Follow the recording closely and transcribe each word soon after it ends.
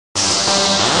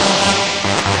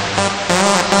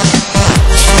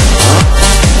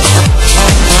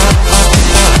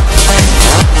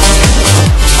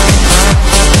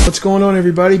going on,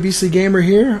 everybody? Beastly Gamer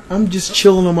here. I'm just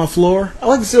chilling on my floor. I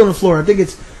like to sit on the floor. I think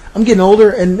I'm getting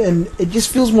older, and it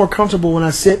just feels more comfortable when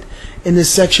I sit in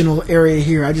this sectional area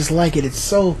here. I just like it. It's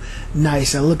so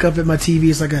nice. I look up at my TV.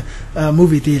 It's like a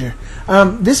movie theater.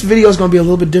 This video is going to be a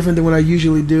little bit different than what I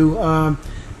usually do.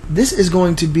 This is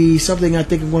going to be something I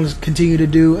think I'm going to continue to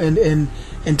do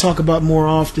and talk about more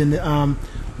often.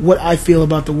 What I feel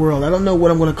about the world. I don't know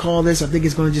what I'm going to call this. I think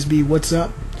it's going to just be what's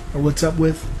up or what's up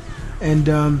with. And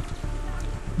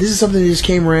this is something that just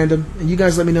came random. And you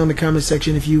guys let me know in the comment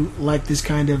section if you like this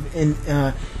kind of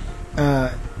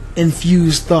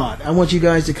infused thought. I want you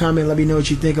guys to comment and let me know what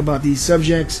you think about these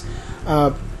subjects.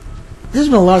 There's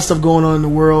been a lot of stuff going on in the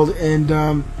world,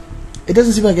 and it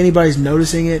doesn't seem like anybody's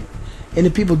noticing it. And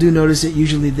if people do notice it,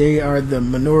 usually they are the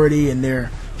minority, and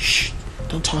they're, shh,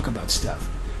 don't talk about stuff.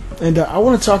 And I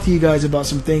want to talk to you guys about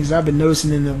some things that I've been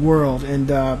noticing in the world,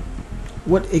 and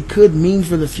what it could mean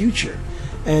for the future.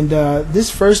 And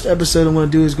this first episode I'm going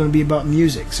to do is going to be about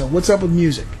music. So what's up with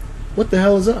music? What the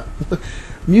hell is up?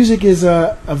 Music is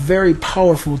a very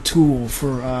powerful tool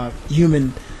for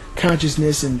human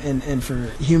consciousness and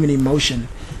for human emotion.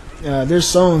 There's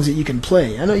songs that you can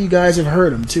play. I know you guys have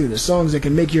heard them too. There's songs that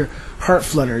can make your heart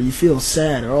flutter. You feel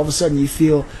sad, or all of a sudden you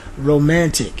feel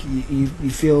romantic. You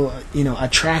feel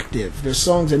attractive. There's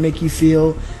songs that make you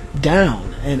feel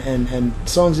down, and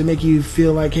songs that make you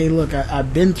feel like, hey, look,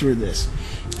 I've been through this.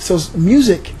 So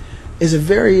music is a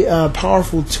very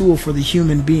powerful tool for the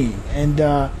human being, and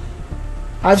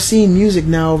I've seen music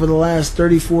now over the last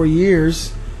 34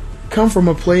 years come from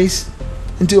a place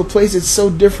into a place that's so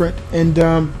different, and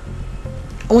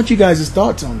I want you guys'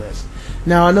 thoughts on this.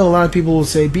 Now, I know a lot of people will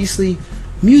say, Beastly,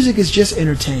 music is just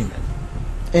entertainment.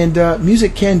 And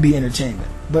music can be entertainment,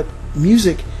 but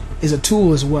music is a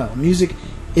tool as well. Music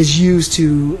is used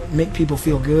to make people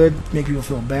feel good, make people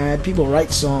feel bad. People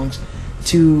write songs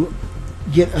to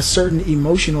get a certain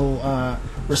emotional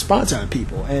response out of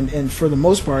people. And for the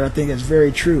most part, I think that's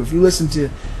very true. If you listen to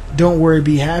Don't Worry,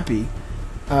 Be Happy,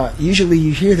 usually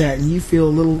you hear that and you feel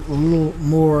a little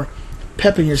more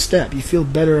pep in your step. You feel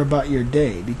better about your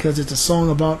day because it's a song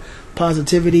about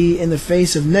positivity in the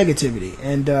face of negativity.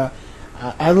 And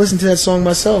I listen to that song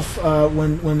myself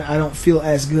when I don't feel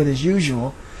as good as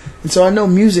usual. And so I know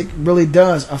music really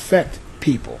does affect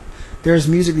people. There's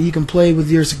music that you can play with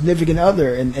your significant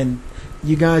other, and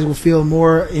you guys will feel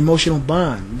more emotional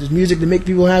bond. There's music to make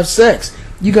people have sex.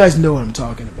 You guys know what I'm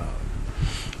talking about.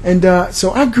 And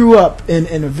so I grew up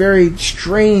in a very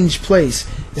strange place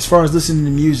as far as listening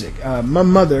to music. My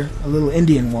mother, a little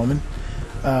Indian woman,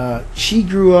 she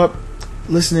grew up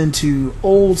listening to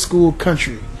old school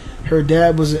country. Her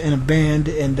dad was in a band,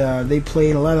 and they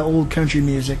played a lot of old country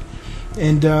music.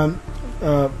 And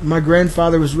my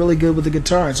grandfather was really good with the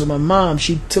guitar, and so my mom,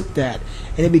 she took that,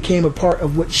 and it became a part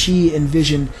of what she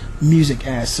envisioned music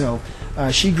as. So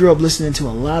she grew up listening to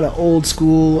a lot of old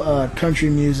school country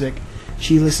music.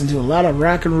 She listened to a lot of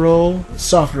rock and roll,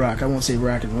 soft rock. I won't say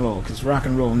rock and roll, because rock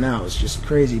and roll now is just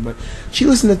crazy. But she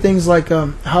listened to things like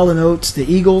Hall & Oates, the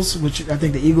Eagles, which I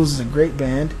think the Eagles is a great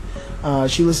band.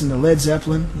 She listened to Led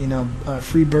Zeppelin,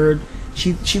 Free Bird.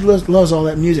 She loves all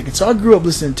that music. And so I grew up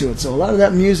listening to it. So a lot of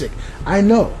that music, I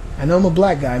know I'm a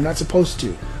black guy. I'm not supposed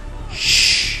to.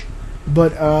 Shh.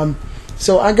 But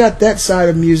so I got that side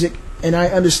of music, and I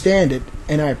understand it,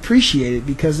 and I appreciate it,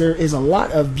 because there is a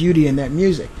lot of beauty in that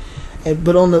music.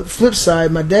 But on the flip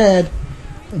side, my dad,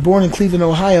 born in Cleveland,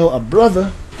 Ohio, a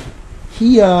brother,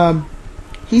 he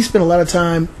spent a lot of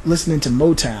time listening to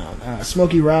Motown,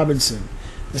 Smokey Robinson,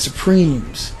 the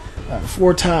Supremes, the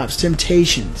Four Tops,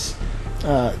 Temptations,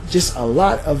 just a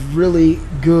lot of really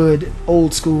good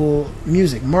old school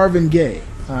music. Marvin Gaye,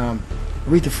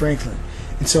 Aretha Franklin.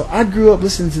 And so I grew up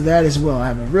listening to that as well. I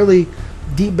have a really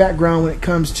deep background when it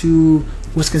comes to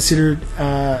what's considered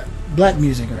black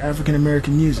music or African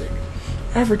American music.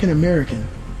 African American,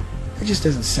 it just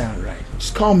doesn't sound right.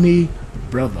 Just call me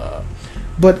brother.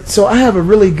 But so I have a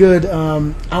really good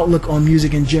outlook on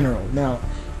music in general. Now,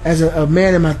 as a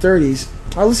man in my 30s,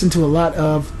 I listen to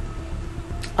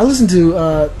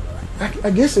I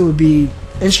guess it would be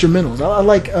instrumentals. I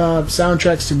like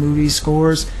soundtracks to movies,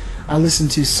 scores. I listen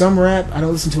to some rap. I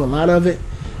don't listen to a lot of it.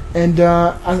 And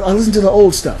I listen to the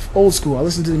old stuff, old school. I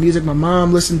listen to the music my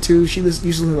mom listened to. She used to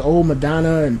listen to the old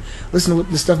Madonna and listen to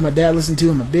the stuff my dad listened to.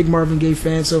 I'm a big Marvin Gaye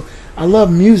fan, so I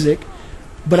love music,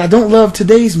 but I don't love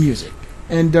today's music.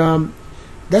 And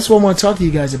that's what I want to talk to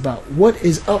you guys about. What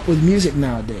is up with music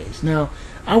nowadays? Now,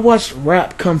 I watched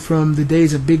rap come from the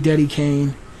days of Big Daddy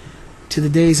Kane to the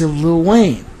days of Lil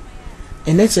Wayne,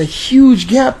 and that's a huge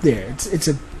gap there. It's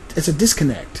a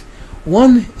disconnect.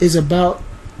 One is about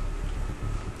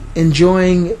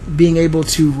enjoying being able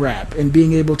to rap and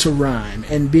being able to rhyme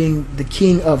and being the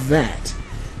king of that.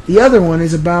 The other one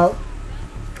is about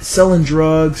selling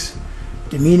drugs,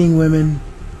 demeaning women,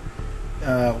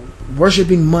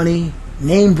 worshiping money,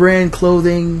 name brand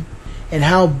clothing, and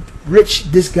how rich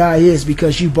this guy is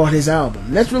because you bought his album.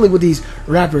 And that's really what these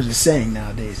rappers are saying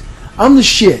nowadays. I'm the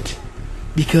shit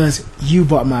because you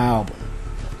bought my album.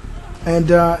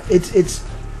 And it's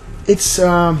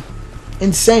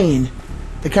insane,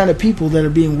 the kind of people that are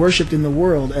being worshipped in the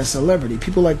world as celebrity.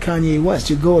 People like Kanye West,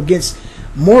 who go against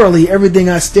morally everything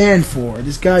I stand for.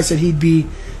 This guy said he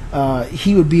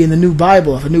would be in the new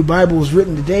Bible if a new Bible was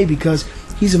written today, because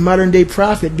he's a modern day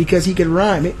prophet because he could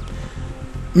rhyme.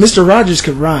 Mr. Rogers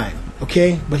could rhyme,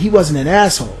 okay, but he wasn't an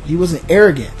asshole. He wasn't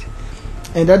arrogant.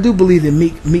 And I do believe that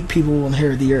meek people will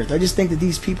inherit the earth. I just think that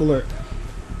these people are,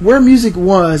 where music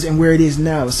was and where it is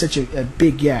now is such a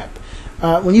big gap.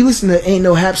 When you listen to Ain't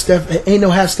No Half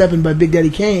Steppin' by Big Daddy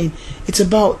Kane, it's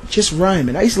about just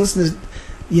rhyming. I used to listen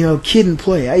to, Kid and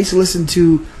Play. I used to listen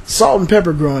to Salt and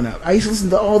Pepper growing up. I used to listen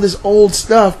to all this old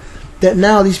stuff that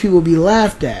now these people would be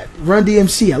laughed at. Run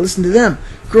DMC, I listened to them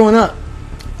growing up.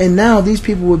 And now these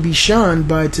people would be shunned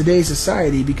by today's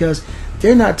society because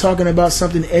they're not talking about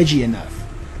something edgy enough.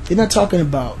 They're not talking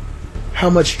about how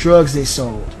much drugs they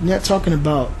sold. They're not talking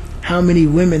about how many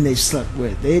women they slept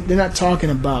with. They're not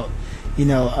talking about,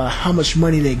 how much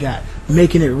money they got,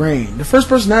 making it rain. The first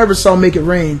person I ever saw make it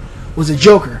rain was a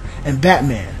Joker and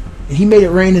Batman. And he made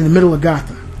it rain in the middle of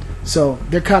Gotham. So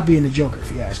they're copying the Joker,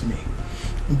 if you ask me.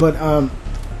 But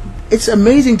it's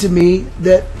amazing to me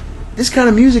that this kind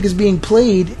of music is being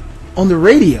played on the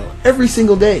radio every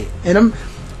single day. And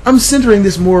I'm centering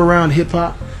this more around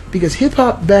hip-hop, because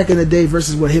hip-hop back in the day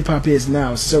versus what hip-hop is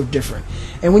now is so different.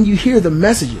 And when you hear the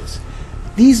messages,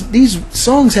 these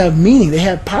songs have meaning. They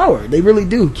have power. They really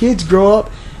do. Kids grow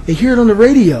up, they hear it on the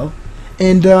radio,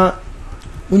 and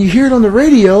when you hear it on the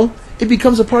radio, it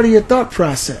becomes a part of your thought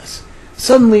process.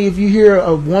 Suddenly, if you hear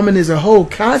a woman is a hoe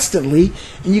constantly,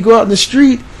 and you go out in the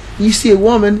street, and you see a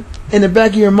woman, in the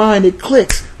back of your mind, it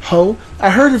clicks. Hoe, I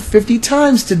heard it 50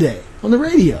 times today on the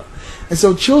radio. And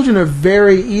so children are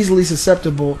very easily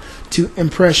susceptible to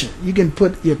impression. You can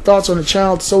put your thoughts on a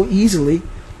child so easily,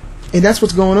 and that's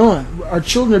what's going on. Our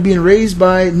children are being raised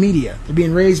by media. They're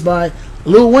being raised by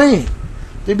Lil Wayne.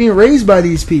 They're being raised by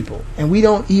these people, and we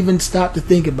don't even stop to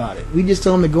think about it. We just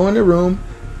tell them to go in the room,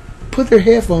 put their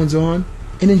headphones on,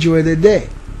 and enjoy their day.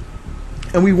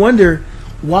 And we wonder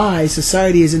why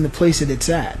society is in the place that it's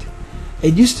at.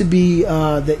 It used to be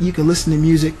that you could listen to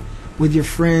music with your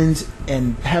friends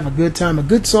and have a good time. A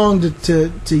good song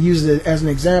to use as an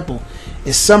example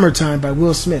is Summertime by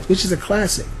Will Smith, which is a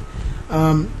classic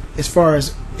as far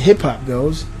as hip-hop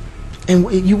goes.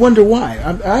 And you wonder why.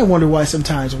 I wonder why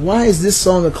sometimes. Why is this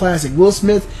song a classic? Will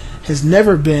Smith has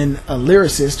never been a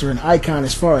lyricist or an icon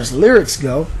as far as lyrics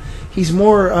go. He's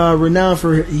more renowned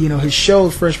for his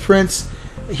show, Fresh Prince.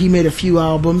 He made a few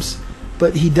albums,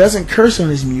 but he doesn't curse on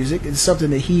his music. It's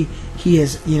something that he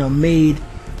has made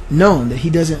known, that he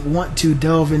doesn't want to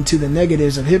delve into the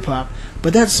negatives of hip hop.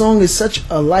 But that song is such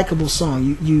a likable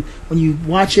song. You when you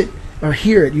watch it or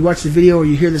hear it, you watch the video or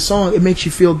you hear the song, it makes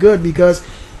you feel good because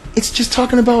it's just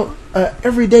talking about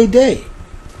everyday day.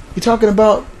 You're talking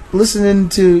about listening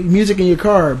to music in your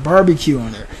car,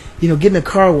 barbecuing, or getting a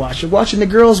car wash, or watching the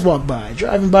girls walk by,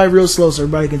 driving by real slow so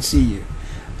everybody can see you.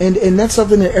 And that's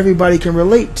something that everybody can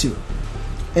relate to.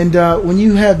 And when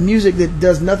you have music that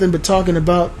does nothing but talking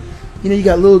about, you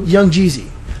got little young Jeezy,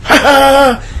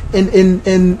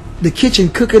 in the kitchen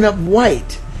cooking up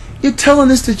white. You're telling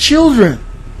this to children.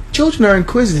 Children are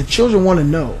inquisitive. Children want to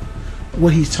know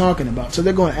what he's talking about. So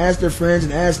they're going to ask their friends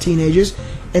and ask teenagers,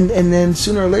 and then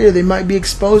sooner or later they might be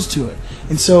exposed to it.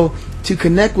 And so to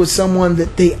connect with someone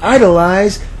that they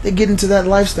idolize, they get into that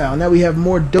lifestyle. Now we have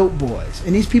more dope boys.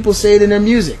 And these people say it in their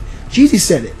music. Jeezy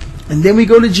said it. And then we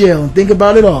go to jail and think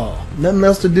about it all. Nothing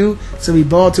else to do, so we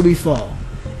ball till we fall.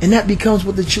 And that becomes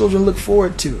what the children look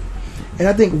forward to. And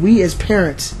I think we as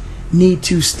parents need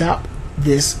to stop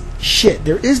this shit.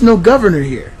 There is no governor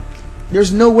here.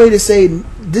 There's no way to say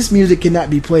this music cannot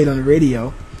be played on the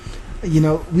radio.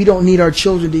 We don't need our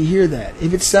children to hear that.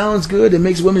 If it sounds good, it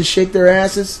makes women shake their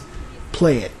asses,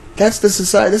 play it. That's the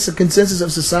society. That's the consensus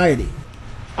of society.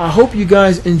 I hope you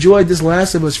guys enjoyed this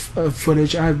Last of Us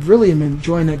footage. I really am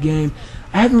enjoying that game.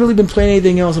 I haven't really been playing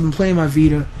anything else. I've been playing my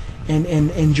Vita and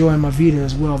enjoying my Vita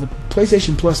as well. The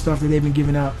PlayStation Plus stuff that they've been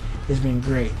giving out has been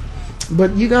great.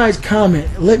 But you guys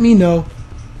comment. Let me know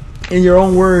in your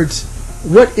own words,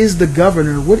 what is the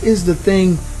governor? What is the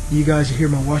thing? You guys hear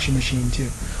my washing machine too.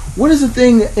 What is the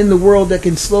thing in the world that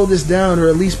can slow this down or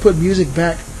at least put music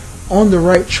back on the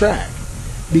right track,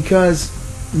 because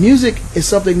music is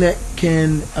something that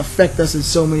can affect us in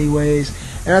so many ways,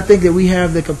 and I think that we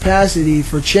have the capacity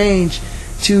for change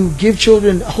to give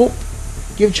children hope,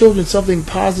 give children something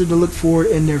positive to look forward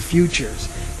in their futures,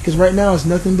 because right now it's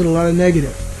nothing but a lot of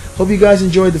negative. Hope you guys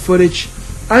enjoyed the footage.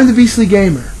 I'm the Beastly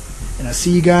Gamer, and I'll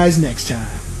see you guys next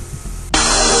time.